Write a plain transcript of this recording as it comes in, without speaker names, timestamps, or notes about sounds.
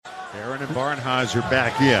Barron and Barnheiser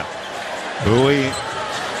back in. Bowie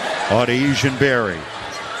on to Ejionberry.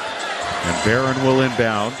 And Barron will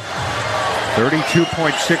inbound. 32.6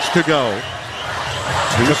 to go.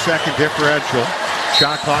 2-second differential.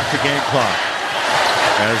 Shot clock to game clock.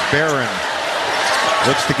 As Barron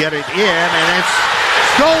looks to get it in, and it's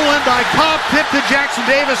stolen by Cobb. Tip to Jackson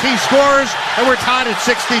Davis. He scores, and we're tied at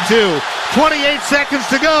 62. 28 seconds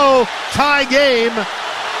to go. Tie game.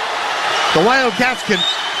 The Wildcats can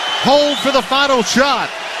hold for the final shot.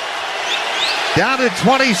 Down to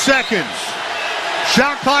 20 seconds.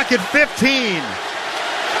 Shot clock at 15.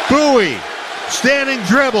 Bowie, standing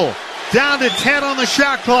dribble. Down to 10 on the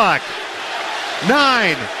shot clock.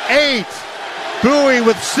 9, 8. Bowie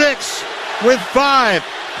with 6, with 5.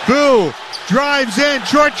 Boo drives in,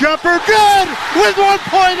 short jumper, good! With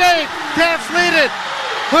 1.8. Cats lead it.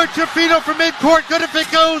 Chafino from midcourt, good if it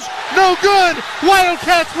goes. No good.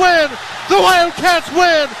 Wildcats win. The Wildcats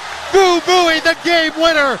win. Boo Bowie, the game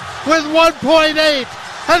winner with 1.8.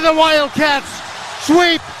 And the Wildcats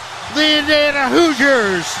sweep the Indiana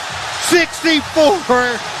Hoosiers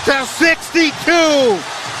 64-62.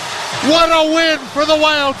 What a win for the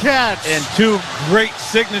Wildcats. And two great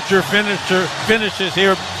signature finishes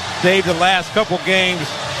here, Dave, the last couple games.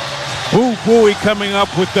 Boo Bowie coming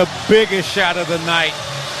up with the biggest shot of the night.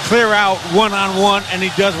 Clear out one-on-one, and he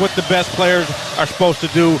does what the best players are supposed to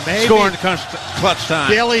do, scoring clutch time.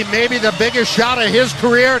 Daly, maybe the biggest shot of his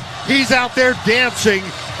career. He's out there dancing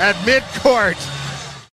at midcourt.